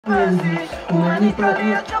mapenzi,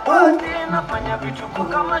 unanipatia chapati, nafanya vituko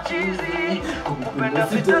kama chizi, kukupenda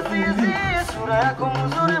sitasizi, sura yako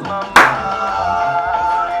mzuri mama.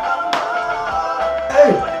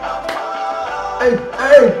 Hey! Hey!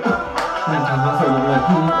 Hey!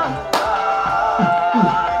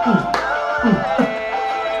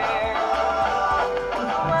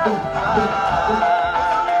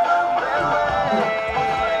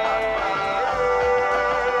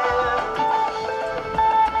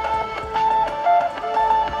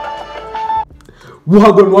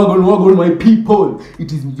 Wagon, my people.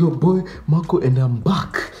 It is your boy Marco, and I'm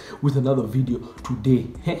back with another video today.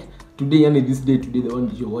 Today, the one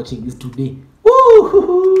that you're watching is today.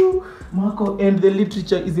 Woo! Marco, and the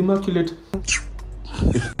literature is immaculate.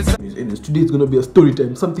 Today is gonna be a story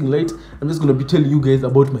time, something light. I'm just gonna be telling you guys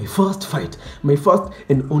about my first fight, my first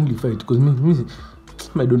and only fight. Because me,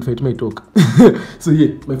 I don't fight, I talk. So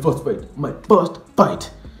yeah, my first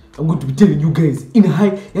fight. I'm going to be telling you guys in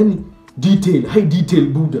high detail,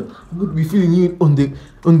 Buddha. I'm going to be filling you on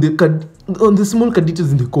the small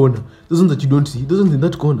details in the corner. Those ones that you don't see. Those ones in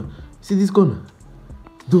that corner. See this corner?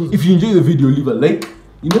 If you enjoy the video, leave a like.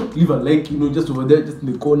 Just over there, just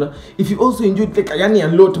in the corner. If you also enjoyed like a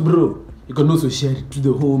lot, bro, you can also share it to the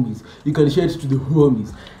homies.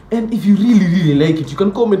 And if you really like it, you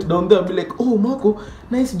can comment down there and be like, oh Marco,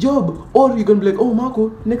 nice job. Or you can be like, oh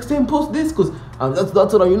Marco, next time post this, because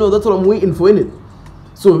that's what I'm waiting for, innit?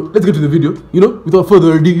 So let's get to the video, without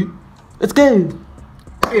further ado. Let's go. And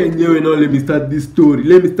now let me start this story.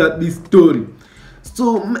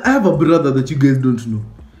 So I have a brother that you guys don't know.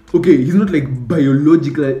 Okay, he's not like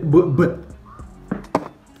biologically, but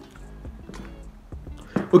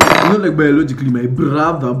okay, he's not like biologically my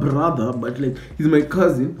brother, but like he's my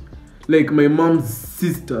cousin, like my mom's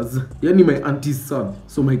sisters, yani my auntie's son,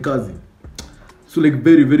 so my cousin. So like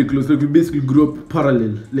very close, like we basically grew up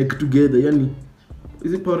parallel, like together, yani.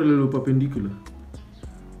 Is it parallel or perpendicular?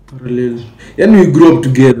 Parallel. Yani we grew up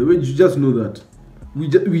together, you just know that. We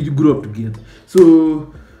grew up together.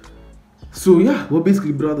 So yeah, we're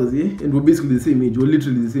basically brothers, yeah? And we're basically the same age. We're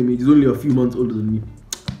literally the same age. He's only a few months older than me.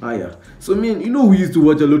 Yeah. So man, we used to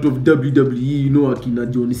watch a lot of WWE, Akina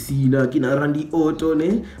John Cena, Akina Randy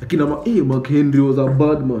Orton, Akina Mark Henry was a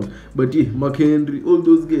bad man. But yeah, Mark Henry, all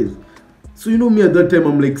those guys. So me at that time,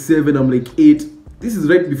 I'm like 7, I'm like 8. This is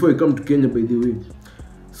right before I come to Kenya, by the way.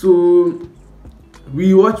 So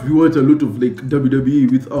we watch a lot of like WWE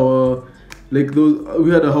with our we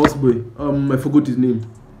had a houseboy. I forgot his name.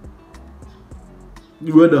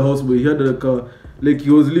 We had a houseboy. He had he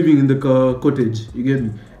was living in the cottage. You get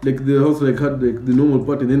me? Like the house had like the normal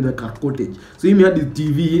part and then the cottage. So he had his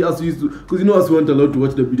TV. Us used to, because us weren't allowed to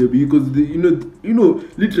watch WWE because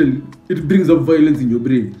literally it brings up violence in your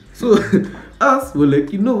brain. So us were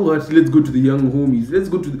like, what? Let's go to the young homies. Let's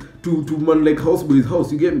go to man like houseboy's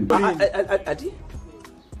house. You get me?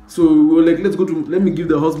 So we were like, let me give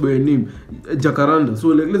the houseboy a name, Jacaranda. So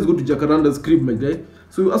like, let's go to Jacaranda's crib, my guy.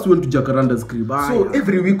 So us went to Jacaranda's crib. So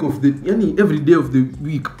every day of the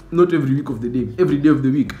week, not every week of the day, every day of the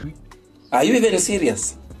week. Are you even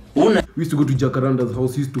serious? We used to go to Jacaranda's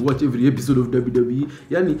house. We used to watch every episode of WWE.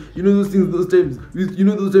 Those times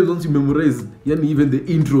once you memorize, even the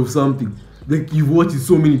intro of something, like you've watched it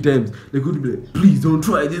so many times, like would be like, please don't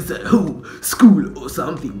try this at home, school or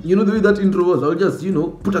something. The way that intro was, I'll just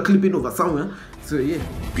put a clip in over somewhere. So yeah.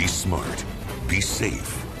 Be smart, be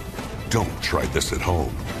safe. Don't try this at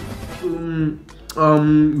home.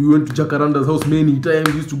 We went to Jacaranda's house many times.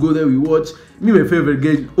 We used to go there, we watch. Me, my favorite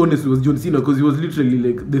guy, honestly, was John Cena, because he was literally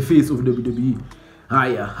like the face of WWE.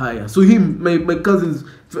 Higher. So him, my cousin's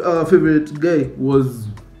favorite guy was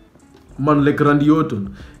man like Randy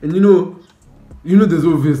Orton. And there's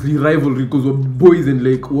obviously rivalry because we're boys and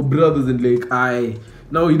like we're brothers and like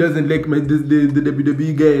now he doesn't like the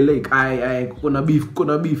WWE guy, like gonna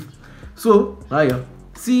beef. So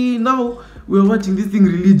see, now we're watching this thing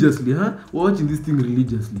religiously, huh? We're watching this thing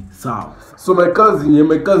religiously. So my cousin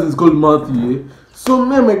is called Matthew, yeah? So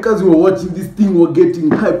me and my cousin were watching this thing, we're getting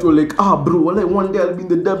hyped, we're like, bro, like one day I'll be in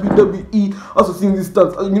the WWE, also seeing this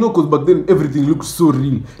stunts, because back then everything looked so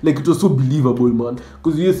real, like it was so believable, man,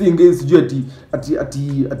 because you're seeing guys, at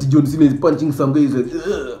John Cena is punching some guys, like,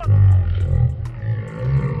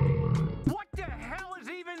 What the hell is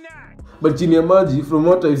even that? But Chiniamaji, from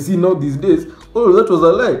what I see now these days, oh, that was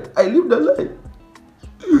a lie. I lived a lie.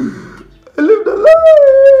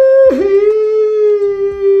 Whoa. Hey.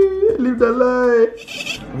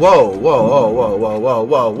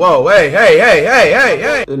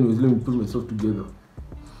 Anyways, let me put myself together.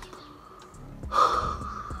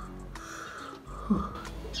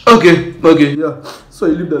 Okay, yeah. So I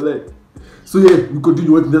lived a lie. So yeah, we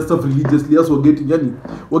continue watching that stuff religiously as we're getting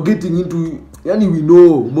into we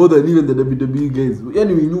know more than even the WWE guys. We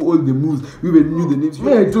knew all the moves, we even knew the names.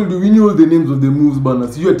 Man, I told you we knew all the names of the moves,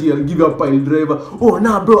 banners. You I'll give you a pile driver. Oh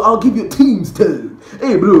nah bro, I'll give you team still.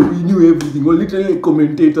 Hey bro, we knew everything. We're literally like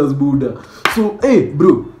commentators, Buddha. So hey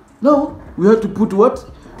bro, now we had to put what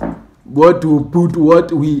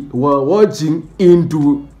we were watching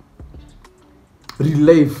into real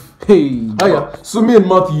life. Hey, so me and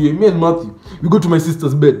Matthew, we go to my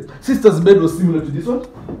sister's bed. Sister's bed was similar to this one.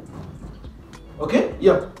 Okay,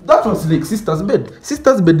 yeah, that was like sister's bed.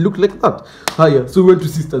 Sister's bed looked like that. So we went to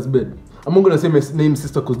sister's bed. I'm not gonna say my name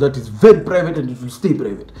sister because that is very private and it will stay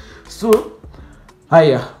private. So,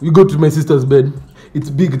 we go to my sister's bed.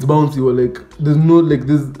 It's big, it's bouncy, or like there's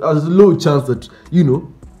a low chance that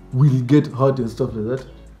we'll get hurt and stuff like that.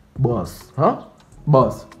 Boss.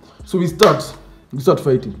 So we start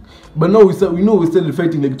fighting, but now we started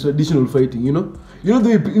fighting like traditional fighting, the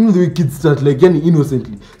way kids start like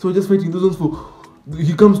innocently. So we're just fighting those ones for.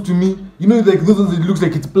 He comes to me, like those ones. It looks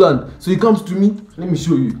like it's planned. So he comes to me. Let me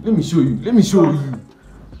show you.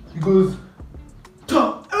 He goes,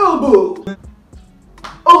 top elbow.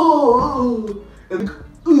 Oh, and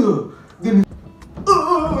then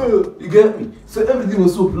you get me. So everything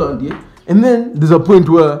was so planned, yeah. And then there's a point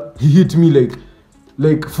where he hit me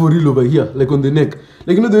like for real over here, like on the neck.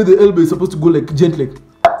 Like the way the elbow is supposed to go like gently, like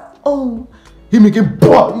he became you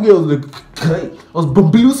guys like I was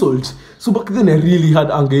bamboozled. So back then I really had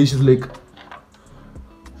anger issues,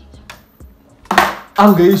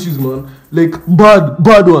 man, like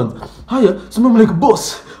bad one. So I'm like,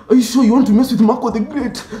 boss, are you sure you want to mess with Marco the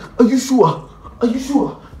Great? Are you sure?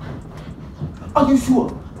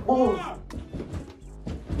 Oh.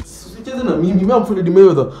 I'm Floyd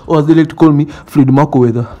Mayweather, or as they like to call me, Floyd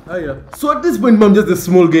Mayweather. So at this point, I'm just a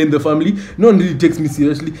small guy in the family. No one really takes me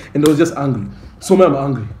seriously, and I was just angry. So I'm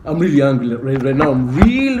angry. I'm really angry right now. I'm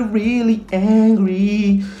really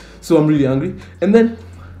angry. So I'm really angry. And then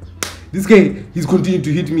this guy, he's continuing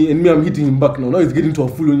to hit me, and me, I'm hitting him back now. Now he's getting to a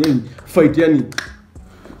full-on fight, You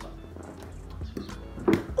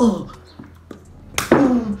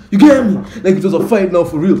get me? Like it was a fight now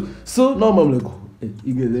for real. So now I'm like,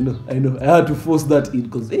 you guys, I know. I had to force that in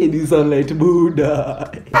because this sunlight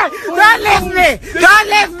Buddha. Don't leave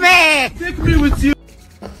me! Take me with you.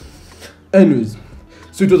 Anyways,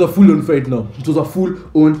 so it was a full-on fight now.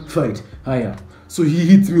 So he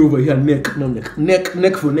hits me over here, neck. Now I'm like,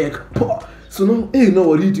 neck for neck. So now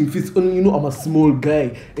we're hitting fists. I'm a small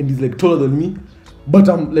guy and he's like taller than me. But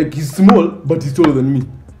I'm like, he's small, but he's taller than me.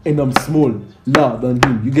 And I'm smaller than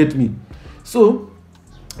him. You get me? So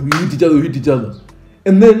we hit each other.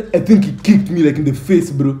 And then I think he kicked me like in the face,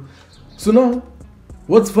 bro. So now,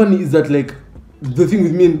 what's funny is that like the thing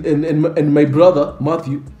with me and my brother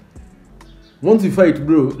Matthew, once we fight,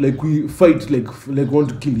 bro, like we fight like want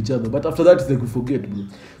to kill each other. But after that, it's like we forget, bro.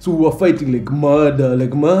 So we were fighting like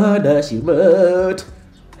murder she wrote.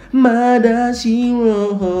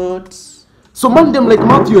 So man, them like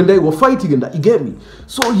Matthew and I were fighting and that, you get me?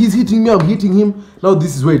 So he's hitting me, I'm hitting him. Now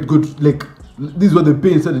this is where it got like. This is where the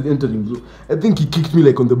pain started entering, bro. I think he kicked me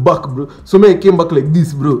like on the back, bro. So man, I came back like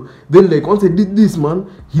this, bro. Then like once I did this, man,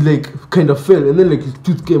 he like kind of fell and then like his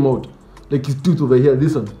tooth came out, like his tooth over here,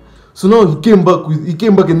 this one. So now he came back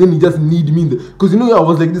and then he just kneed me in the, because I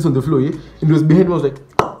was like this on the floor, yeah, and he was behind me. I was like,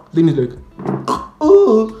 then he's like,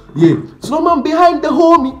 oh yeah. So now I'm behind the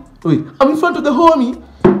homie. Wait, I'm in front of the homie.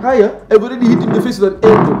 I've already hit him in the face with an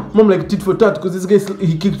elbow. Mom like tit for tat because this guy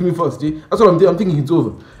he kicked me first. Yeah? That's what I'm thinking. It's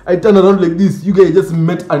over. I turn around like this. You guys just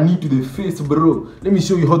met a knee to the face, bro. Let me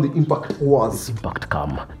show you how the impact was. Impact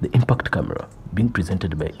Cam, the Impact Camera, being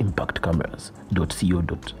presented by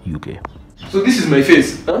impactcameras.co.uk. So this is my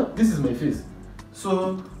face. This is my face.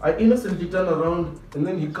 So I innocently turn around and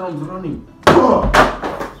then he comes running. Hi.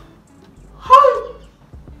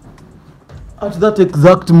 At that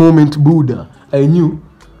exact moment, Buddha, I knew,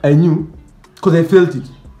 because I felt it.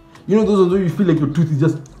 Those ones where you feel like your tooth is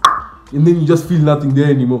just, and then you just feel nothing there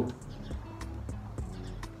anymore.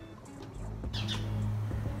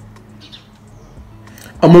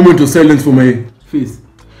 A moment of silence for my face.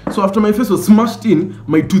 So after my face was smashed in,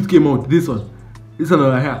 my tooth came out. This one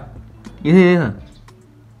over here. Yeah.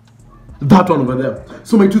 That one over there.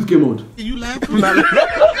 So my tooth came out. You laugh?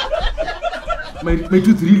 my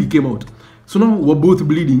tooth really came out. So now we're both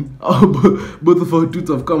bleeding. Both of our tooth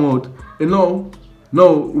have come out. And now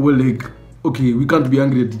we're like, okay, we can't be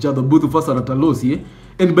angry at each other. Both of us are at a loss, yeah?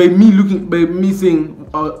 And by me saying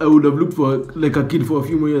I would have looked for like a kid for a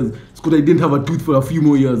few more years, it's because I didn't have a tooth for a few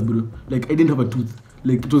more years, bro. Like I didn't have a tooth.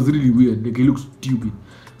 Like it was really weird. Like I looked stupid.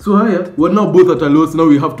 So haya, we're now both at a loss. Now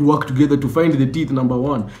we have to work together to find the teeth, number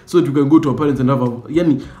one, so that we can go to our parents and have a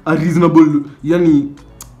reasonable,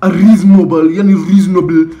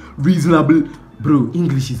 reasonable. Bro,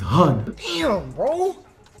 English is hard. Damn, bro.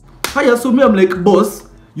 Haya, so me, I'm like, boss,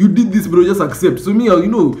 you did this, bro, just accept. So me, you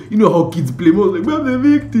know how kids play. I was like, I'm the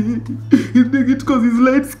victim. He's doing it because he's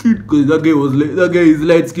light skinned. Because that guy is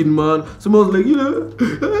light skinned, man. So I was like,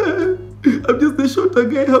 I'm just a shorter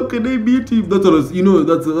guy. How can I beat him? That's what I was,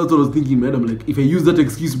 that's what I was thinking, man. I'm like, if I use that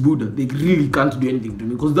excuse, Buddha, they really can't do anything to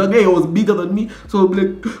me. Because that guy was bigger than me. So I'm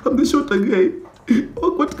like, I'm the shorter guy.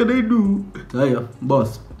 What can I do? Haya,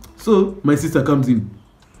 boss. So my sister comes in.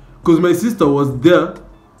 Because my sister was there,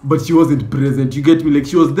 but she wasn't present. You get me? Like,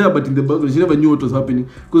 she was there, but in the background, she never knew what was happening.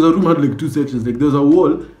 Because her room had like 2 sections. Like, there's a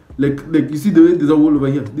wall. Like you see the way there's a wall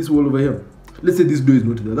over here. This wall over here. Let's say this door is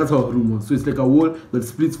not there. That's how her room was. So it's like a wall that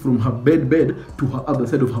splits from her bed to her other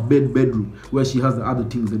side of her bedroom, where she has the other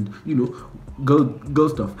things and girl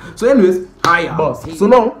stuff. So anyways, hiya, boss. So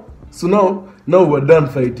now we're done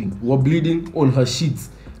fighting. We're bleeding on her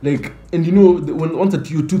sheets. Like, and when once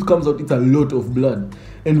your tooth comes out, it's a lot of blood.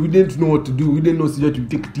 And we didn't know what to do. We didn't know so to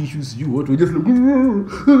take tissues. We just like, mom.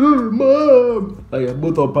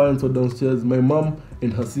 Both our parents were downstairs. My mom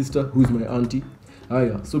and her sister, who's my auntie.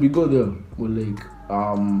 So we go there. Well, like,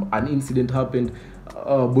 an incident happened.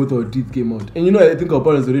 Both our teeth came out. And I think our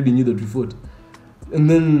parents already knew that we fought. And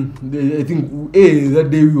then I think, that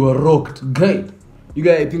day we were rocked. I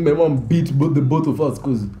think my mom beat both of us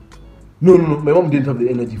because no, my mom didn't have the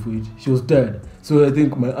energy for it. She was tired. So I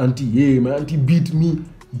think my auntie beat me,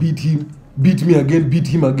 beat him again, beat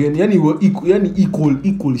him again. We were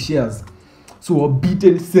equal shares. So we're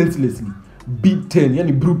beaten senselessly.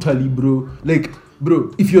 Beaten, brutally, bro. Like,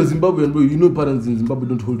 bro, if you're Zimbabwean, bro, parents in Zimbabwe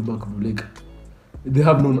don't hold back, bro. Like, they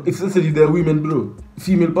have no, especially they're women, bro.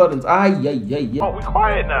 Female parents, Oh, we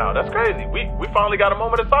quiet now. That's crazy. We finally got a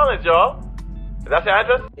moment of silence, y'all. Is that your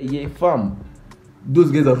address? Yeah, fam.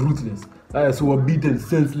 Those guys are ruthless. So we're beaten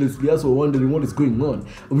senselessly. So we're wondering what is going on.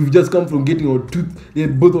 We've just come from getting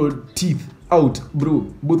both our teeth out, bro.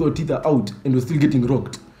 Both our teeth are out, and we're still getting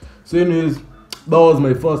rocked. So anyways, that was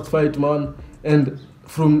my first fight, man. And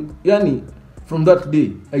from that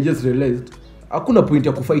day, I just realized hakuna point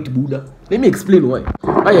ya kufight Buddha. Let me explain why.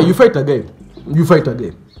 You fight a guy.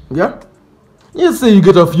 Yeah? Yes, say you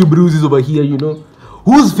get a few bruises over here,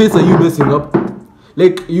 Whose face are you messing up?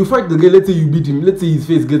 Like, you fight the guy, let's say you beat him, let's say his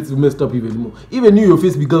face gets messed up even more. Even your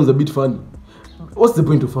face becomes a bit funny. What's the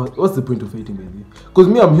point of fighting, baby? Because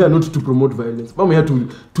me, I'm here not to promote violence. I'm here to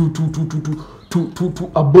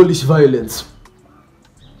abolish violence.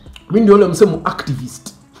 I mean, I'm some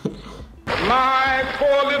activist. My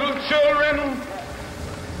poor little children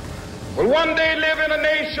will one day live in a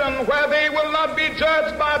nation where they will not be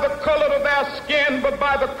judged by the color of their skin, but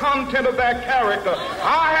by the content of their character.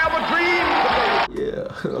 I have a dream today.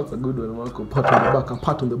 Yeah, that's a good one, Marco. Pat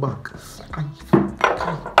on the back.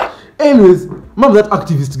 Anyways, mom, that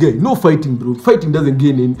activist guy, no fighting, bro. Fighting doesn't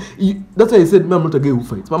gain in. That's why I said, I'm not a guy who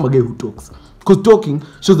fights. I'm a guy who talks. Because talking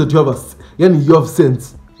shows that you have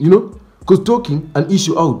sense, Because talking an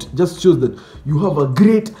issue out just shows that you have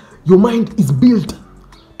your mind is built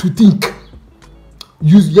to think.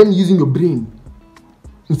 Using your brain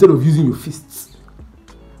instead of using your fists.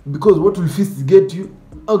 Because what will fists get you?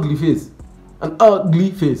 Ugly face. An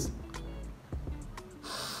ugly face.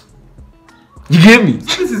 You get me?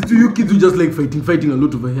 So this is to you kids who just like fighting a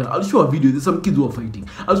lot over here. I'll show a video. There's some kids who are fighting.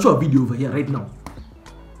 I'll show a video over here right now.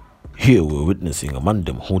 Here we're witnessing a man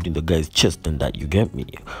them holding the guy's chest and that, you get me?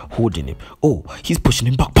 Holding him. Oh, he's pushing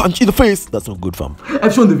him back, punch in the face. That's not good, fam.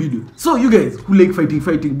 I've shown the video. So you guys who like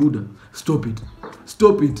fighting Buddha, stop it.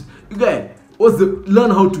 You guys,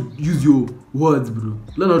 learn how to use your words, bro.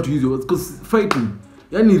 Learn how to use your words. Because fighting,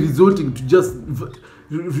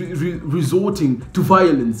 resorting to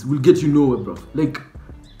violence will get you nowhere, bro. Like,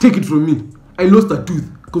 take it from me. I lost a tooth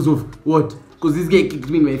because of what? Because this guy kicked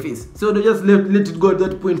me in my face. So they just let it go at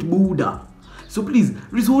that point, Buddha. So please,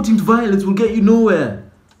 resorting to violence will get you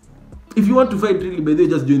nowhere. If you want to fight really, by the way,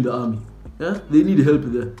 just join the army. Yeah? They need help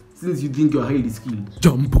there, since you think you're highly skilled.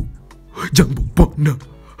 Jambo bana,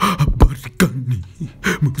 barikani,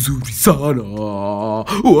 mzuri sana,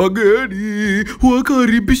 wageni,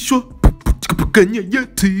 wakaribishwa, Kenya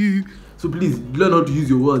yeti. So please, learn how to use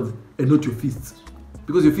your words and not your fists.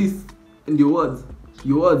 Because your fists and your words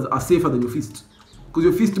are safer than your fist. Because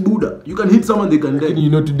your fist, Buddha, you can hit someone, they can die.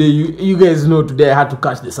 Today, you guys know today I had to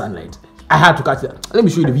catch the sunlight. I had to catch that. Let me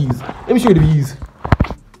show you the views.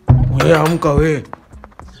 Yeah, I'm coming.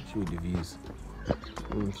 Show you the views.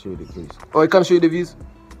 Let me show you the views. Oh, I can't show you the views.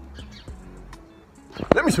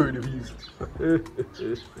 Let me show you the views.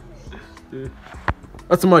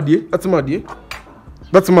 That's mad, yeah? That's mad, yeah?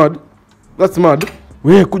 That's mad. That's mad.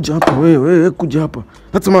 Where kuja hapa? Where kuja hapa?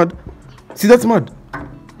 That's mad. See, that's mad.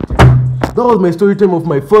 That was my story time of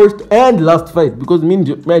my first and last fight. Because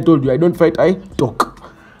I told you I don't fight, I talk.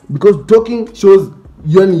 Because talking shows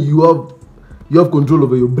you have control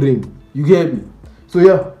over your brain. You get me? So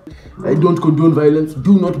yeah, I don't condone violence.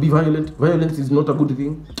 Do not be violent. Violence is not a good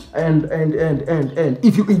thing. And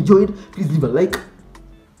if you enjoyed, please leave a like.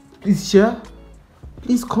 Please share.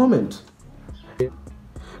 Please comment.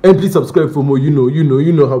 And please subscribe for more. You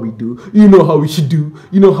know how we do. You know how we should do.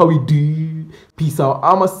 You know how we do. Peace out.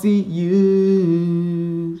 I'ma see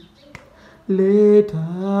you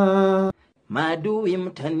later. Madui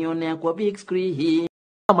mtanionea kwa big screen.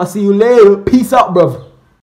 I'ma see you later. Peace out, bruv.